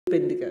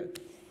Bendigo.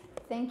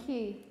 Thank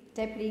you,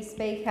 Deputy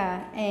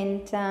Speaker,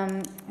 and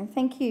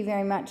thank you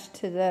very much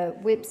to the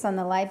whips on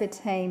the Labor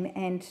team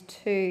and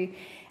to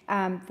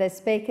the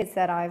speakers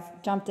that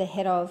I've jumped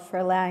ahead of for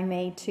allowing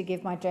me to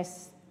give my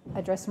address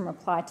and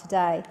reply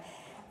today.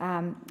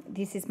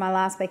 This is my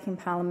last week in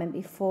Parliament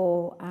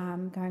before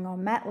going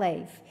on mat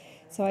leave,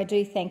 so I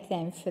do thank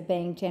them for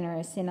being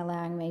generous in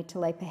allowing me to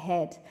leap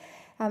ahead.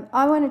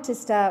 I wanted to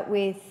start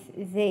with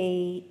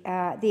the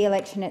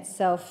election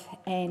itself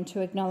and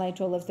to acknowledge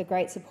all of the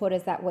great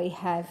supporters that we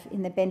have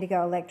in the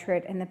Bendigo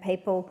electorate and the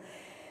people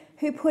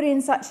who put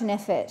in such an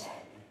effort.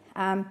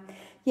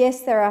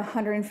 Yes, there are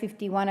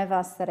 151 of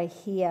us that are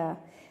here,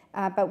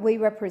 but we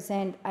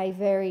represent a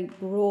very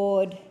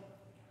broad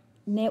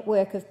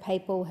network of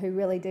people who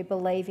really do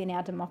believe in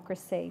our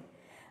democracy.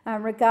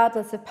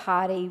 Regardless of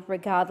party,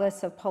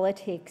 regardless of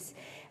politics,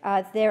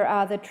 there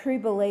are the true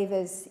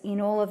believers in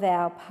all of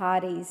our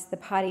parties, the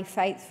party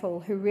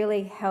faithful, who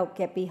really help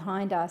get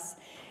behind us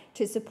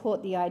to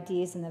support the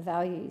ideas and the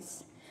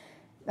values.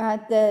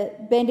 The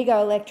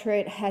Bendigo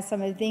electorate has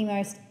some of the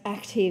most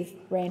active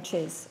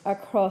branches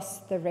across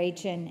the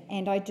region,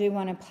 and I do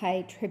want to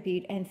pay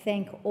tribute and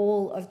thank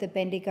all of the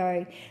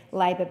Bendigo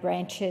Labor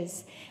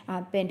branches,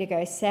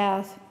 Bendigo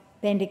South,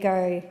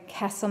 Bendigo,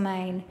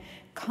 Castlemaine,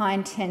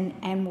 Kyneton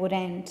and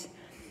Woodend.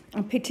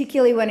 I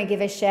particularly want to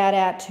give a shout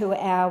out to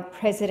our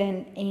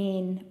President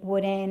in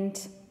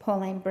Woodend,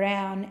 Pauline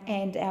Brown,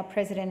 and our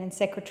President and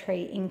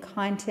Secretary in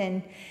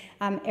Kyneton,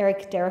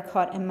 Eric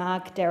Derricott and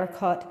Mark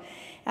Derricott.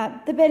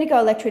 The Bendigo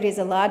electorate is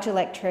a large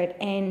electorate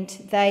and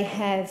they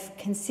have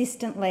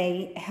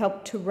consistently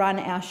helped to run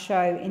our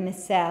show in the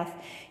South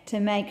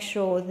to make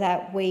sure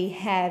that we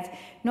have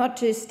not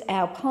just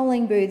our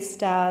polling booth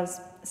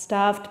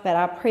staffed, but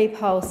our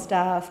pre-poll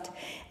staffed,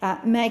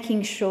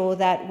 making sure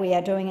that we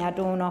are doing our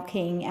door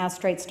knocking, our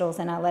street stalls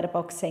and our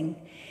letterboxing.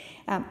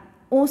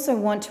 Also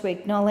want to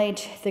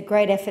acknowledge the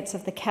great efforts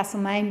of the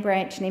Castlemaine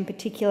branch and in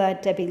particular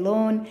Debbie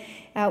Lawn.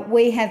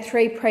 We had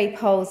 3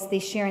 pre-polls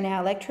this year in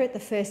our electorate, the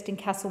first in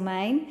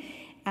Castlemaine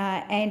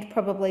and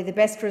probably the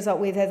best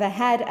result we've ever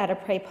had at a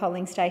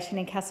pre-polling station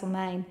in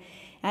Castlemaine.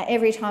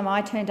 Every time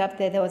I turned up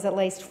there was at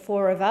least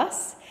 4 of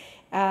us.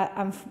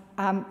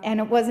 And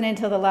it wasn't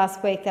until the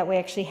last week that we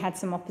actually had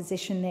some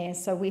opposition there.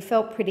 So we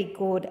felt pretty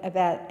good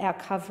about our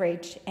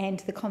coverage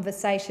and the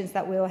conversations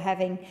that we were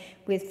having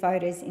with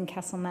voters in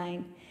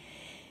Castlemaine.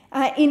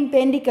 In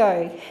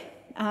Bendigo,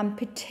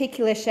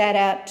 particular shout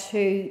out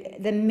to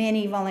the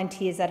many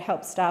volunteers that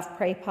helped staff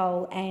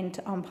pre-poll and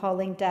on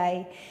polling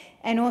day,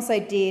 and also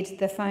did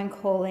the phone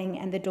calling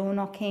and the door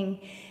knocking,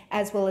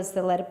 as well as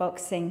the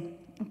letterboxing.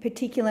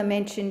 Particular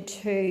mention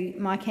to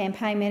my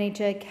campaign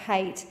manager,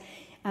 Kate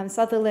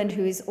Sutherland,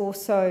 who is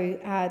also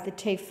the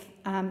chief,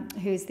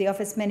 who is the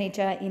office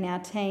manager in our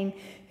team,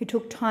 who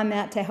took time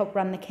out to help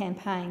run the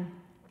campaign.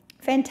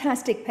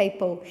 Fantastic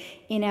people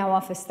in our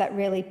office that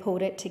really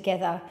pulled it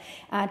together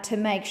to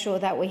make sure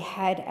that we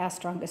had our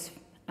strongest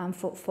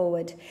foot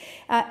forward.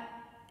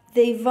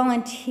 The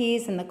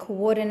volunteers and the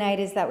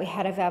coordinators that we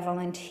had of our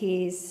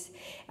volunteers,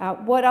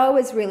 what I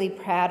was really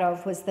proud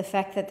of was the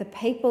fact that the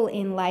people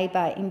in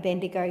Labor in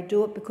Bendigo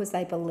do it because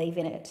they believe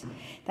in it.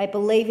 They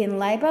believe in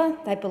Labor,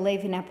 they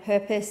believe in our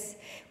purpose.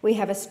 We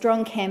have a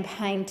strong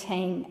campaign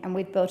team and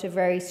we've built a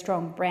very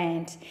strong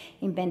brand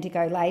in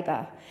Bendigo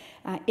Labor.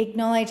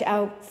 Acknowledge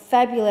our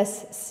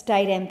fabulous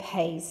state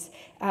MPs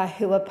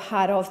who are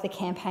part of the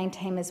campaign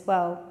team as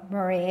well,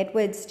 Marie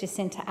Edwards,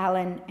 Jacinta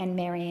Allen and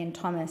Marianne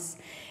Thomas.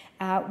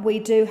 We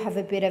do have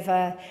a bit of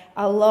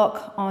a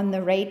lock on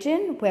the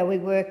region where we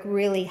work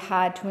really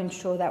hard to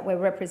ensure that we're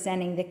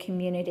representing the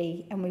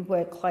community and we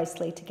work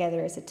closely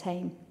together as a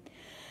team.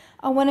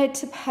 I wanted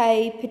to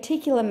pay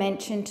particular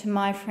mention to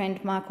my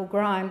friend Michael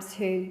Grimes,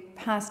 who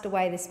passed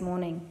away this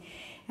morning.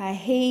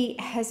 He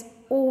has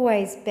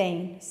always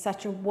been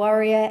such a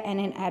warrior and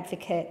an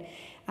advocate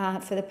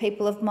for the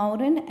people of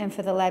Maldon and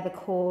for the Labor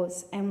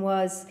cause, and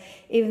was,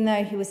 even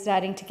though he was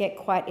starting to get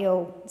quite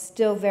ill,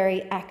 still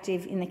very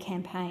active in the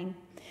campaign.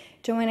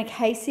 Joanna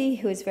Casey,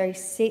 who is very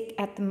sick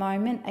at the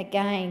moment,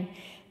 again,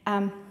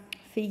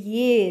 for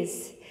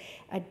years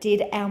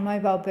did our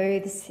mobile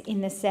booths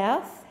in the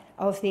south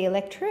of the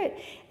electorate,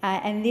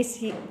 and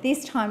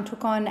this time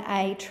took on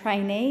a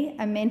trainee,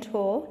 a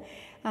mentor,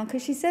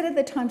 because she said at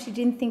the time she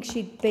didn't think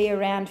she'd be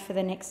around for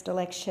the next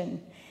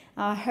election.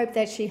 I hope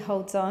that she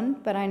holds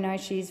on, but I know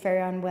she's very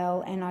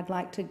unwell and I'd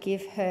like to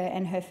give her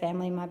and her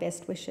family my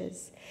best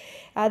wishes.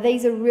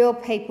 These are real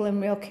people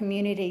in real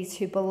communities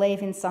who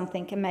believe in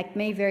something and make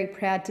me very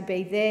proud to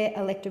be their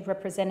elected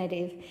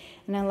representative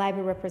and a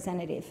Labor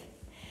representative.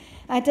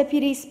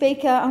 Deputy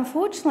Speaker,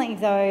 unfortunately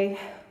though,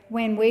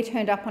 when we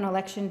turned up on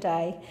election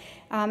day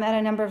at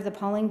a number of the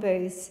polling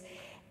booths,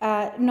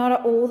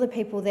 not all the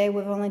people there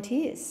were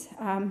volunteers.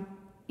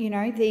 You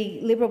know,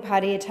 the Liberal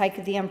Party had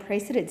taken the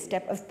unprecedented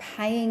step of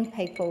paying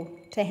people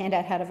to hand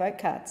out how-to-vote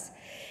cards.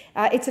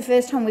 It's the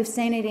first time we've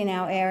seen it in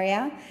our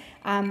area.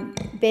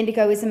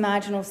 Bendigo is a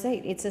marginal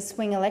seat. It's a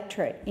swing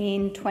electorate.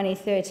 In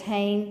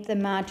 2013, the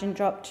margin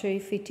dropped to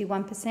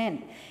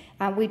 51%.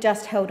 We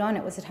just held on.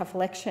 It was a tough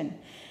election.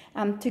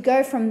 To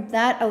go from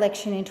that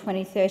election in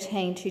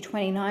 2013 to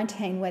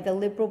 2019, where the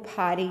Liberal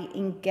Party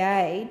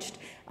engaged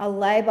a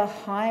Labor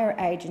hire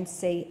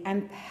agency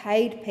and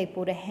paid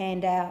people to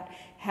hand out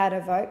how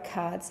to vote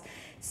cards,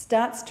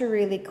 starts to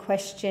really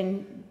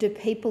question, do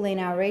people in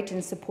our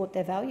region support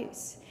their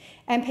values?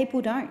 And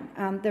people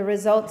don't. The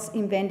results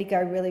in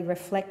Bendigo really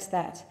reflect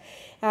that.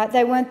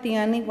 They weren't the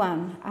only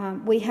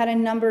one. We had a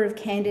number of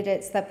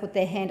candidates that put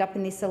their hand up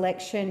in this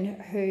election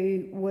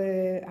who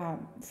were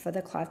for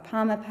the Clive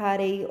Palmer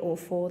Party or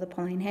for the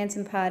Pauline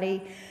Hanson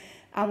Party.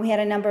 We had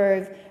a number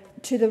of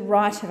to the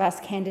right of us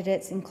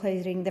candidates,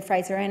 including the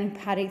Fraser Annan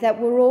Party, that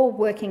were all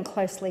working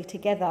closely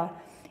together.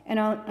 And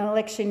on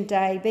election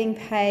day, being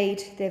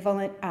paid,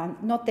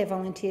 not their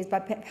volunteers,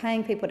 but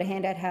paying people to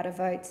hand out how to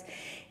vote,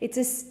 it's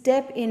a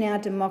step in our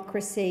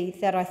democracy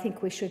that I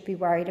think we should be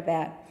worried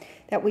about,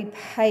 that we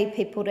pay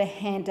people to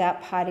hand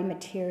out party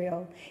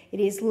material. It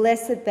is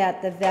less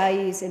about the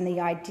values and the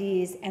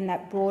ideas and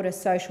that broader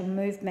social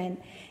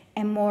movement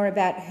and more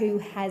about who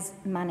has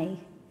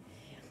money.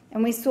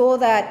 And we saw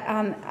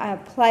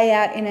that play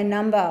out in a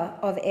number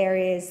of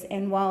areas,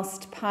 and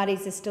whilst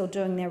parties are still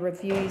doing their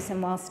reviews and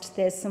whilst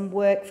there's some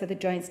work for the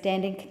Joint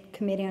Standing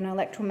Committee on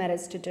Electoral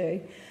Matters to do,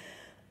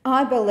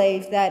 I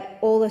believe that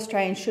all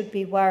Australians should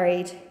be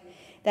worried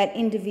that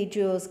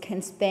individuals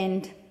can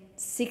spend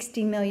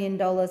 $60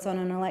 million on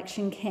an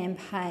election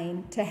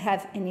campaign to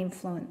have an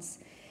influence.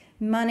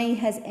 Money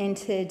has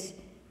entered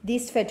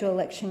this federal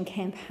election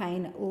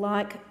campaign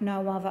like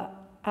no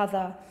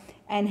other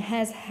and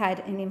has had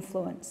an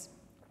influence.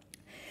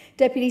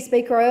 Deputy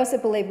Speaker, I also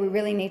believe we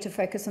really need to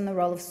focus on the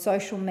role of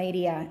social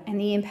media and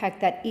the impact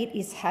that it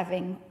is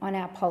having on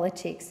our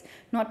politics,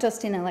 not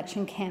just in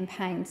election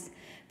campaigns,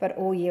 but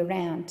all year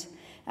round.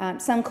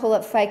 Some call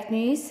it fake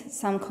news,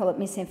 some call it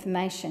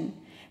misinformation.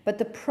 But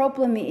the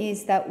problem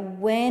is that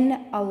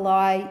when a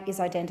lie is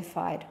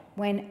identified,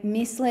 when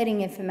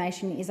misleading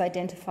information is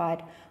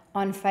identified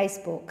on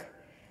Facebook,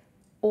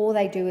 all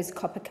they do is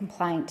cop a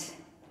complaint.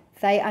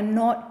 They are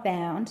not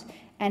bound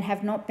and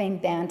have not been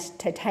bound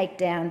to take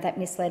down that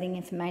misleading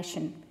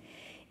information.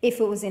 If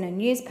it was in a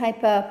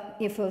newspaper,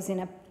 if it was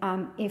in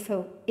if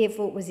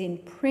it was in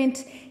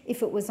print,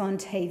 if it was on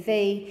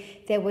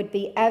TV, there would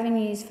be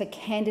avenues for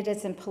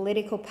candidates and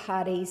political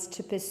parties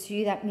to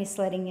pursue that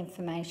misleading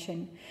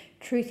information.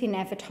 Truth in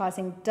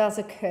advertising does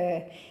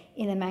occur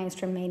in the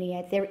mainstream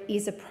media. There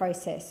is a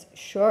process.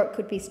 Sure, it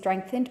could be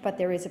strengthened, but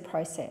there is a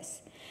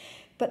process.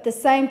 But the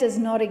same does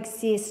not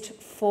exist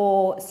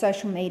for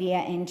social media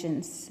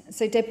engines.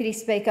 So, Deputy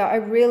Speaker, I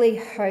really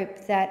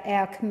hope that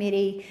our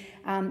committee,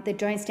 the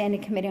Joint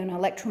Standing Committee on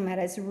Electoral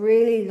Matters,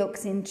 really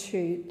looks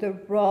into the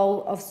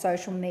role of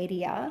social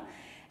media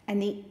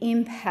and the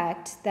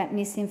impact that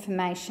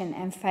misinformation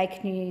and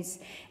fake news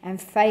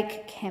and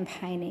fake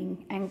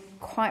campaigning and,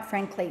 quite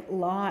frankly,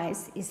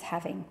 lies is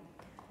having.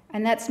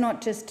 And that's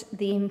not just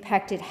the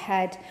impact it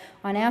had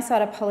on our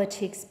side of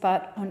politics,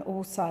 but on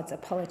all sides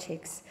of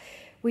politics.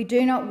 We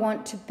do not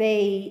want to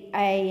be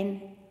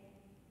a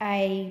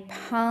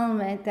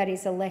parliament that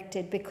is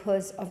elected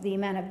because of the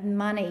amount of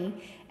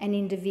money an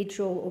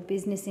individual or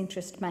business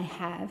interest may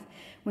have.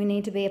 We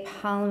need to be a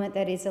parliament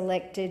that is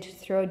elected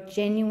through a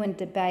genuine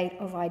debate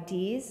of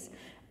ideas,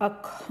 a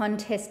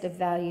contest of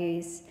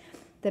values,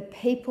 the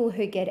people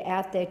who get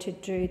out there to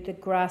do the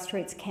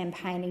grassroots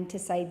campaigning to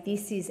say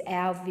this is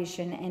our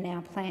vision and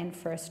our plan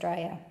for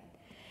Australia.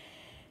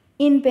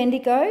 In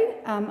Bendigo,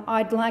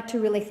 I'd like to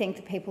really thank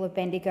the people of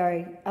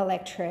Bendigo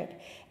electorate.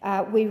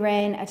 We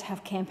ran a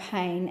tough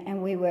campaign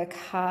and we work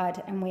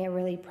hard, and we are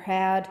really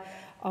proud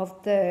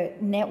of the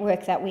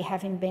network that we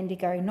have in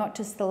Bendigo, not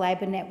just the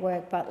Labor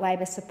network, but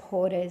Labor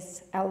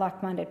supporters, our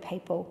like-minded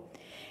people.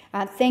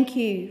 Thank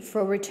you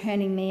for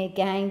returning me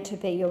again to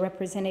be your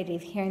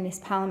representative here in this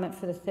Parliament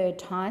for the third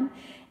time,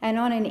 and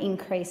on an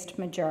increased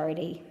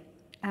majority.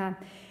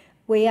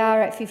 We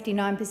are at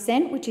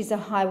 59%, which is a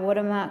high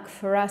watermark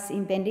for us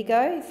in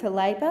Bendigo for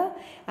Labor,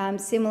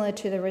 similar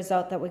to the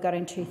result that we got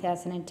in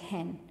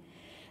 2010.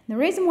 The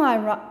reason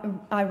why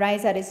I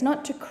raise that is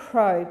not to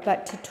crow,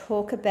 but to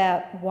talk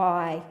about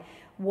why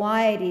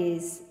it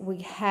is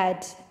we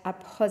had a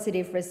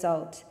positive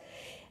result.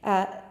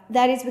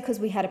 That is because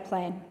we had a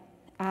plan.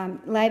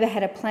 Labor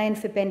had a plan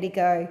for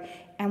Bendigo,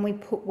 and we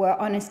were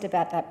honest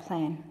about that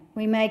plan.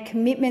 We made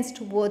commitments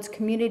towards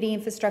community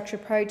infrastructure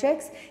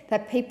projects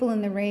that people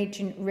in the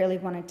region really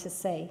wanted to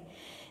see.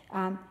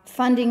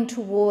 Funding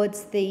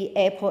towards the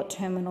airport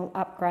terminal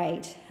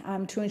upgrade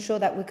to ensure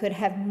that we could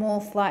have more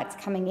flights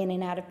coming in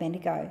and out of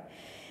Bendigo.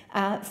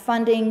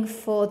 Funding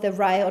for the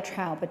rail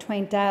trail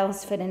between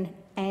Daylesford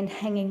and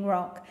Hanging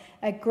Rock,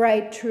 a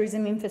great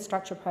tourism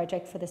infrastructure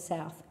project for the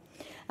south.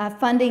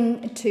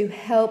 Funding to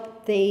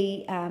help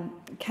the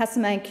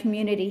Castlemaine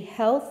Community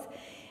Health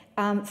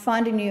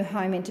find a new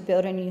home and to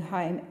build a new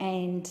home,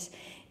 and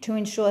to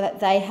ensure that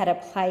they had a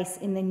place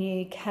in the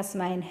new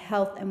Castlemaine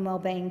Health and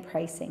Wellbeing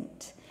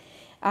Precinct.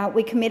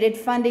 We committed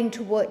funding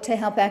to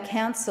help our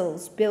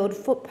councils build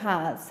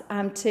footpaths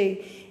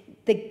to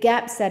the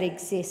gaps that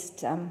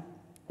exist.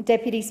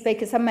 Deputy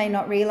Speaker, some may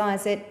not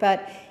realise it,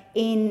 but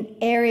in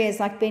areas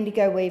like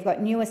Bendigo where you've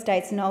got new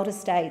estates and old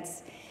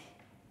estates,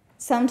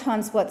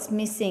 sometimes what's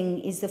missing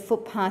is the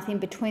footpath in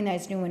between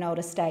those new and old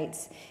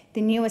estates.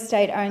 The new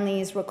estate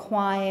only is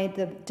required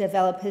the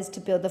developers to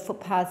build the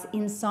footpaths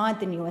inside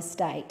the new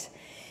estate.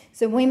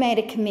 So we made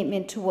a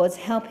commitment towards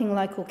helping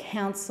local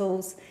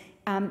councils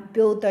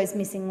build those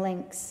missing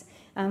links.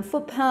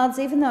 Footpaths,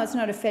 even though it's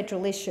not a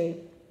federal issue,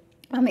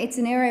 it's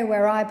an area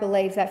where I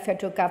believe that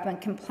federal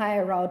government can play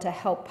a role to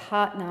help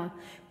partner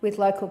with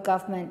local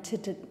government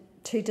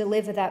to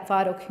deliver that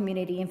vital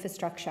community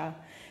infrastructure.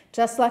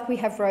 Just like we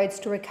have roads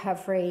to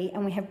recovery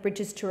and we have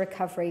bridges to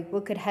recovery,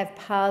 we could have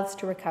paths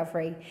to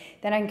recovery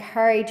that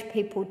encourage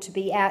people to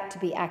be out, to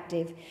be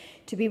active,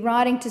 to be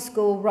riding to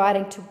school,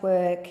 riding to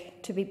work,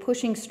 to be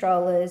pushing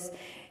strollers,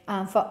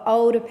 for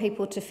older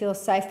people to feel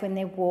safe when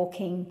they're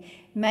walking,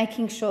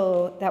 making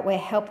sure that we're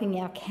helping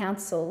our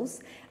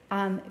councils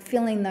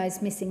filling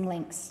those missing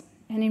links.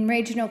 And in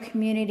regional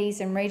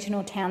communities and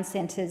regional town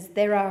centres,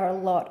 there are a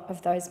lot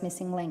of those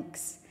missing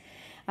links.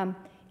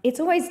 It's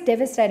always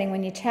devastating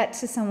when you chat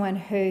to someone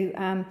who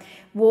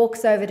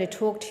walks over to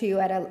talk to you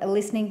at a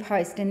listening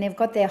post and they've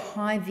got their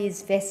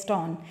high-vis vest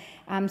on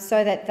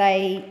so that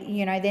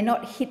they're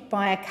not hit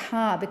by a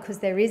car because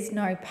there is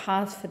no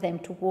path for them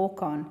to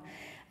walk on.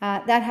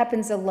 That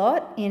happens a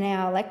lot in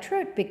our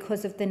electorate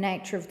because of the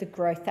nature of the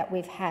growth that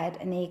we've had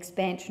and the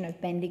expansion of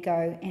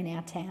Bendigo and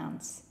our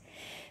towns.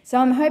 So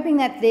I'm hoping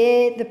that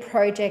they're the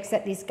projects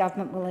that this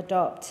government will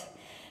adopt.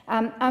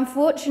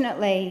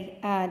 Unfortunately,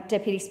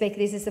 Deputy Speaker,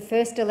 this is the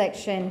first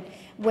election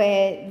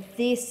where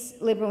this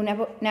Liberal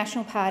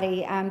National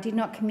Party did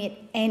not commit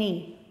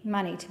any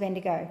money to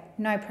Bendigo.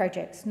 No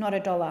projects, not a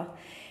dollar.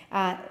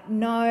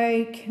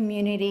 No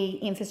community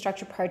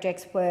infrastructure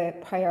projects were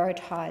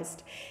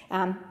prioritised,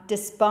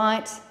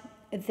 despite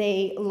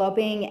the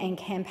lobbying and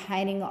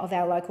campaigning of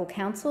our local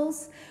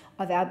councils,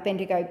 of our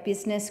Bendigo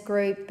Business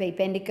Group, Be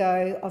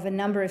Bendigo, of a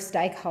number of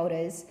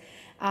stakeholders.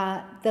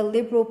 The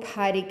Liberal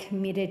Party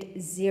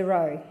committed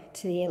zero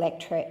to the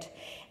electorate.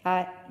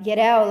 Yet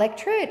our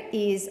electorate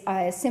is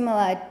a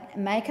similar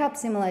makeup,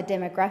 similar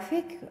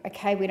demographic.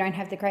 Okay, we don't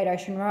have the Great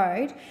Ocean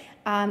Road,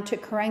 to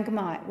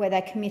Corangamite, where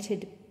they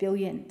committed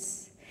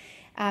billions.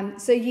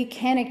 So you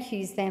can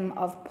accuse them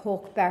of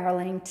pork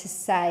barrelling to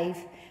save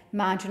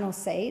marginal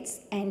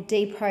seats and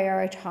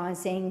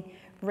deprioritising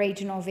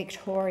regional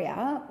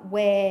Victoria,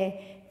 where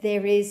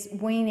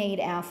we need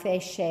our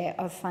fair share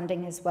of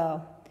funding as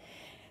well.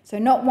 So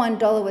not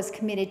 $1 was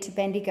committed to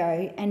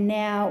Bendigo, and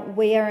now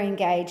we are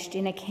engaged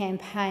in a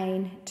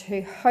campaign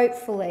to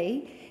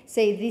hopefully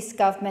see this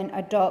government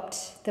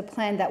adopt the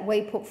plan that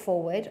we put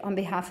forward on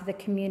behalf of the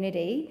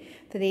community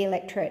for the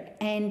electorate.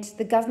 And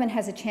the government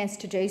has a chance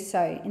to do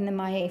so in the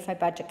MyEFO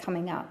budget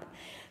coming up.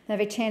 They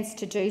have a chance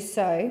to do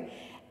so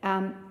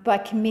by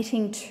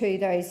committing to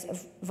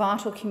those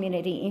vital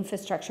community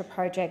infrastructure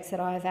projects that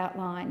I have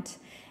outlined,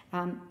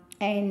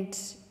 and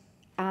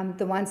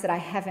the ones that I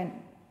haven't,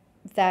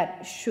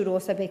 that should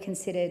also be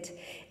considered.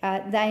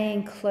 They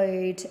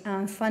include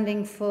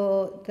funding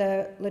for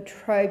the La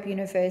Trobe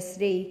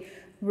University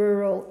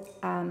Rural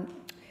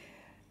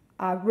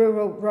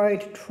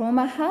Road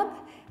Trauma Hub.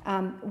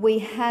 We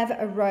have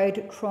a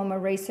road trauma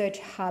research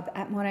hub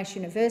at Monash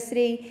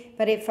University,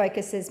 but it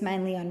focuses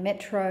mainly on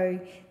metro.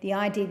 The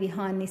idea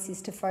behind this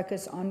is to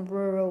focus on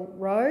rural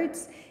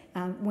roads.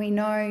 We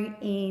know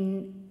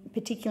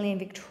particularly in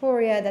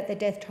Victoria, that the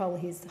death toll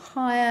is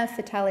higher,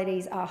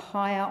 fatalities are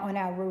higher on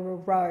our rural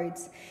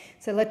roads.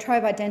 So La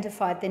Trobe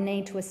identified the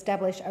need to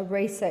establish a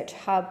research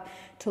hub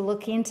to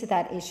look into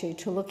that issue,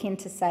 to look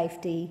into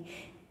safety,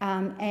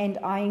 and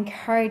I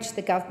encourage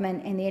the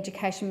government and the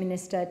Education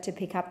Minister to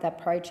pick up that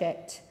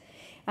project.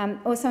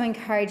 Also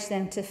encourage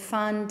them to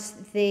fund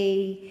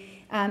the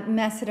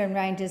Macedon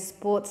Rangers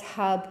Sports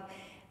Hub.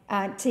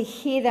 To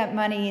hear that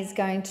money is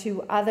going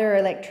to other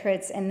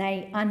electorates and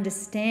they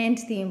understand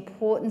the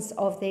importance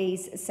of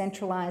these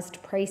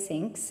centralised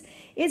precincts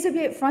is a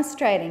bit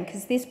frustrating,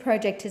 because this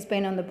project has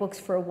been on the books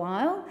for a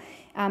while.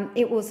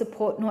 It will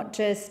support not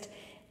just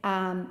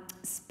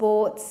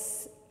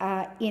sports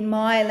in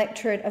my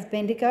electorate of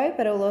Bendigo,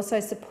 but it will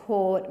also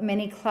support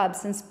many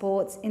clubs and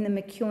sports in the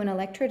McEwen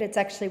electorate. It's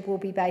actually will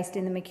be based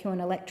in the McEwen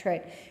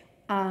electorate.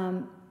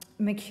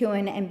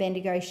 McEwen and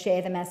Bendigo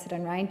share the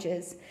Macedon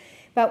Rangers.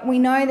 But we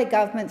know the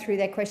government, through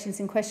their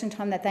questions in question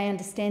time, that they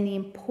understand the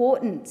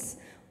importance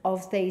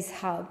of these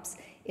hubs.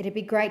 It'd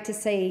be great to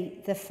see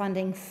the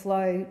funding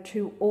flow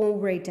to all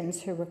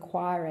regions who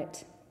require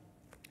it.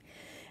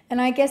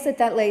 And I guess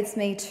that leads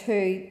me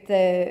to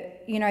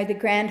the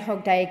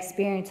Groundhog Day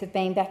experience of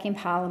being back in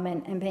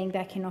Parliament and being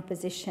back in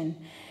opposition.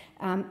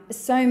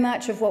 So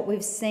much of what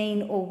we've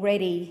seen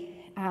already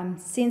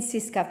since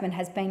this government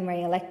has been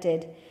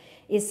re-elected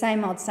is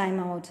same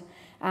old,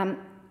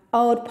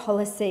 old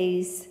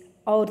policies,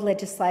 old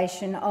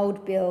legislation,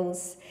 old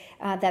bills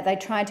that they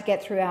tried to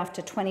get through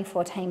after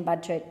 2014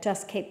 budget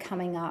just keep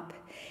coming up.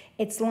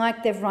 It's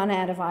like they've run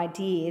out of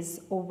ideas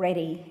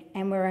already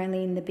and we're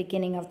only in the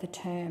beginning of the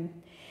term.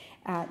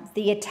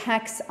 The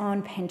attacks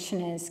on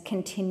pensioners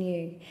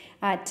continue.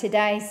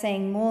 Today,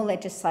 seeing more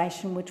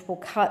legislation which will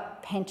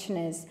cut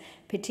pensioners,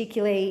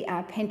 particularly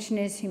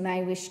pensioners who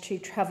may wish to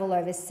travel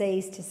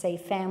overseas to see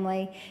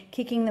family,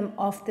 kicking them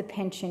off the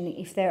pension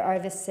if they're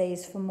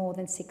overseas for more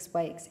than 6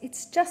 weeks.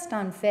 It's just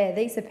unfair.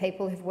 These are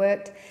people who've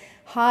worked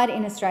hard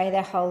in Australia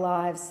their whole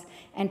lives,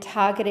 and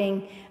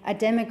targeting a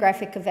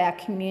demographic of our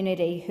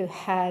community who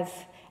have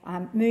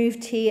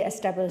moved here,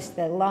 established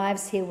their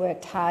lives here,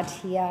 worked hard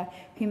here,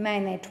 who may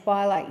in their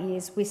twilight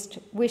years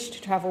wish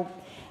to travel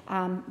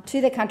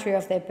to the country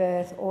of their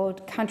birth or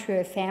country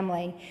of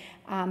family,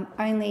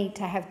 only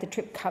to have the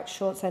trip cut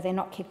short so they're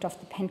not kicked off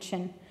the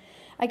pension.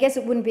 I guess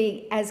it wouldn't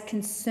be as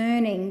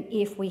concerning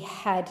if we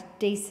had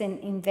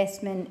decent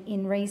investment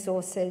in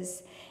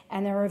resources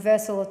and the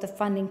reversal of the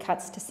funding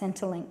cuts to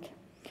Centrelink.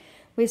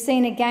 We've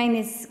seen again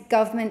this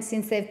government,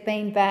 since they've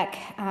been back,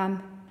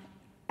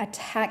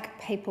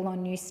 attack people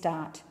on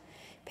Newstart,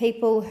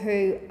 people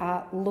who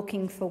are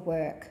looking for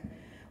work.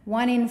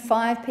 1 in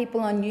 5 people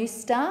on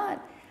Newstart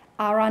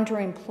are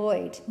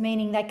underemployed,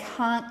 meaning they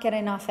can't get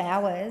enough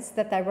hours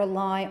that they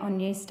rely on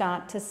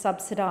Newstart to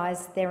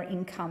subsidise their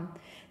income.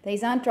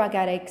 These aren't drug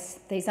addicts,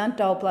 these aren't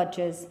dole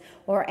bludgers,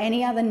 or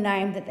any other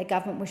name that the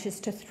government wishes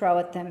to throw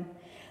at them.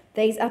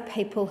 These are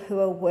people who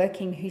are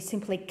working, who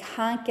simply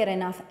can't get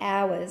enough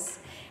hours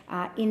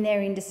in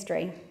their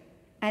industry,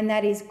 and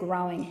that is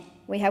growing.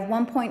 We have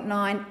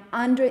 1.9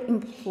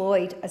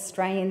 underemployed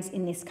Australians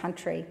in this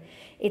country.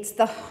 It's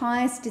the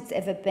highest it's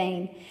ever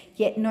been,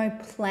 yet no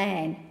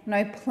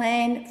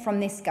plan from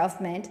this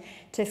government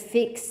to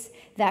fix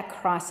that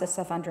crisis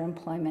of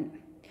underemployment.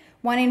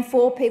 1 in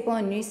 4 people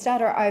on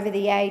Newstart are over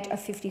the age of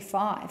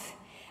 55.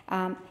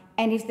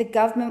 And if the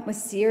government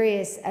was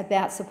serious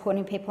about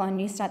supporting people on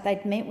Newstart,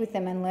 they'd meet with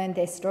them and learn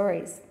their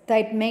stories.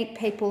 They'd meet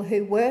people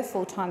who were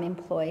full-time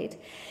employed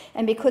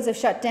and because of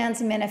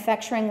shutdowns in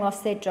manufacturing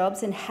lost their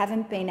jobs and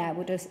haven't been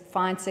able to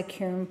find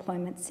secure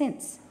employment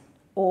since.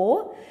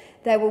 Or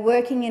they were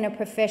working in a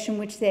profession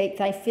which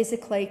they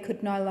physically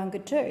could no longer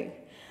do.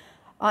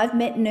 I've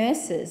met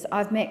nurses,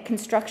 I've met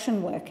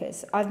construction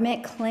workers, I've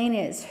met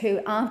cleaners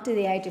who after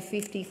the age of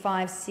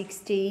 55,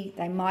 60,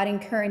 they might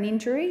incur an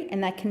injury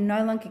and they can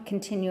no longer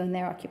continue in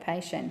their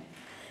occupation.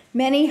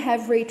 Many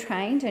have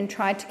retrained and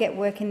tried to get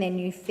work in their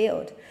new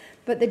field,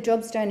 but the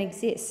jobs don't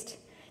exist.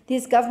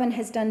 This government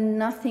has done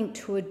nothing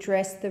to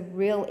address the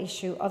real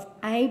issue of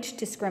age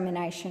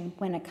discrimination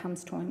when it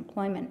comes to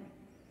employment.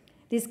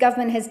 This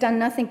government has done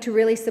nothing to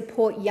really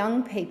support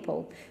young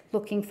people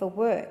looking for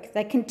work.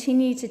 They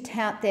continue to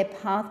tout their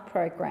PATH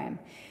program,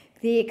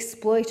 the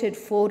exploited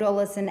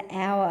 $4 an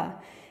hour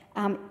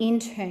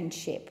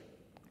internship,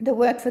 the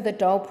Work for the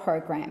Dole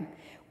program,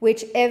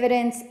 which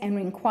evidence and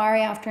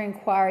inquiry after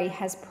inquiry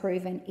has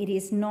proven it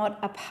is not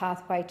a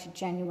pathway to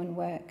genuine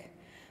work.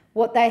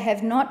 What they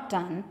have not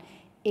done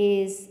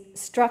is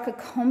struck a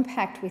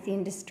compact with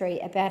industry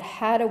about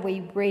how do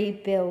we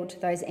rebuild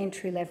those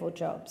entry-level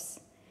jobs.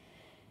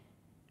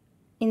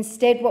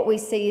 Instead, what we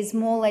see is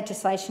more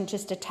legislation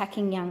just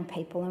attacking young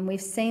people, and we've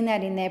seen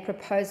that in their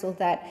proposal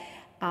that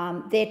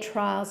their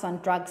trials on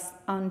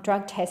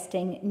drug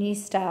testing,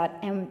 Newstart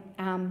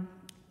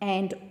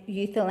and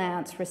youth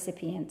allowance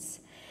recipients,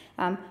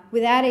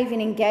 without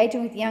even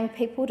engaging with young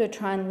people to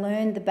try and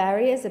learn the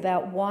barriers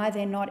about why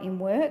they're not in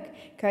work,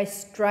 go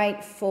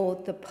straight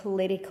for the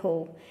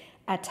political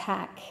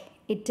attack.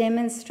 It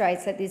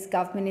demonstrates that this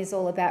government is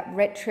all about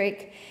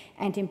rhetoric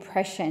and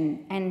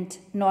impression and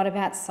not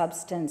about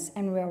substance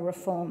and real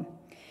reform.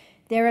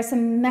 There are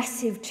some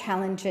massive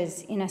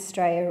challenges in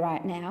Australia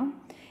right now,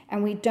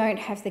 and we don't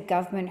have the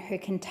government who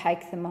can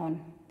take them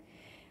on.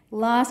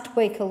 Last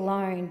week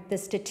alone, the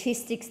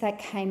statistics that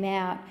came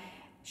out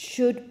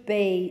should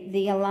be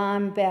the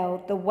alarm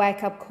bell, the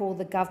wake-up call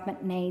the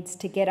government needs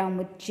to get on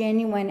with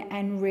genuine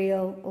and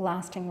real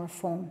lasting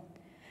reform.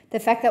 The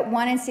fact that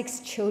 1 in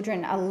 6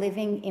 children are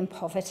living in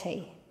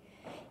poverty.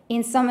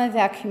 In some of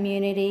our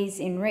communities,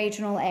 in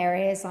regional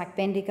areas like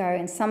Bendigo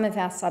and some of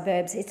our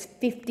suburbs, it's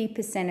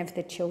 50% of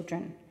the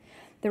children.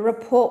 The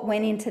report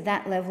went into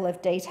that level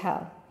of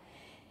detail.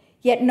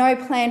 Yet no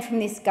plan from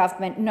this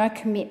government, no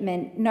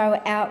commitment,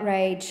 no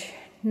outrage,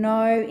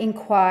 no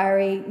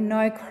inquiry,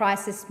 no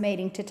crisis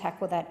meeting to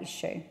tackle that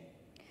issue.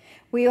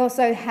 We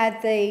also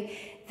had the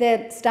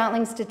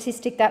startling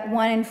statistic that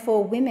 1 in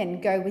 4 women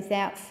go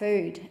without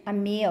food, a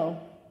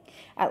meal,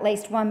 at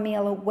least one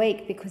meal a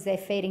week because they're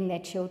feeding their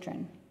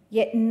children.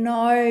 Yet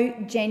no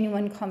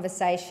genuine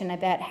conversation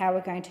about how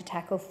we're going to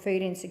tackle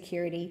food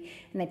insecurity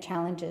and the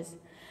challenges.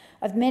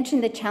 I've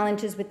mentioned the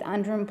challenges with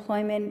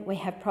underemployment. We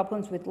have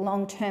problems with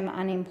long-term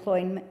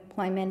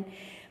unemployment.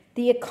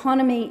 The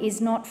economy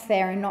is not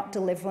fair and not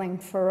delivering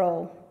for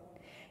all.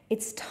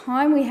 It's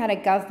time we had a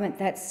government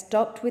that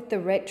stopped with the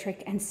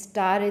rhetoric and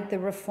started the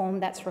reform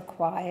that's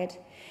required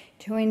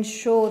to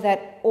ensure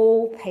that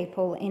all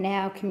people in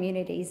our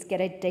communities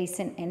get a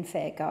decent and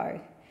fair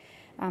go.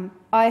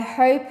 I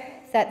hope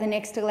that the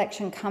next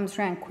election comes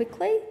around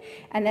quickly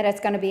and that it's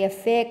going to be a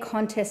fair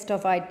contest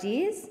of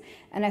ideas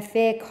and a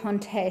fair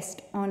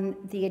contest on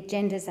the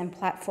agendas and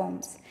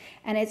platforms.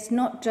 And it's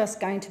not just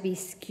going to be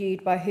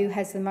skewed by who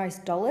has the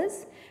most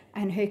dollars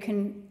and who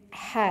can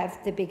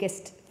have the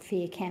biggest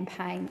fear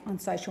campaign on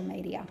social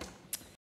media.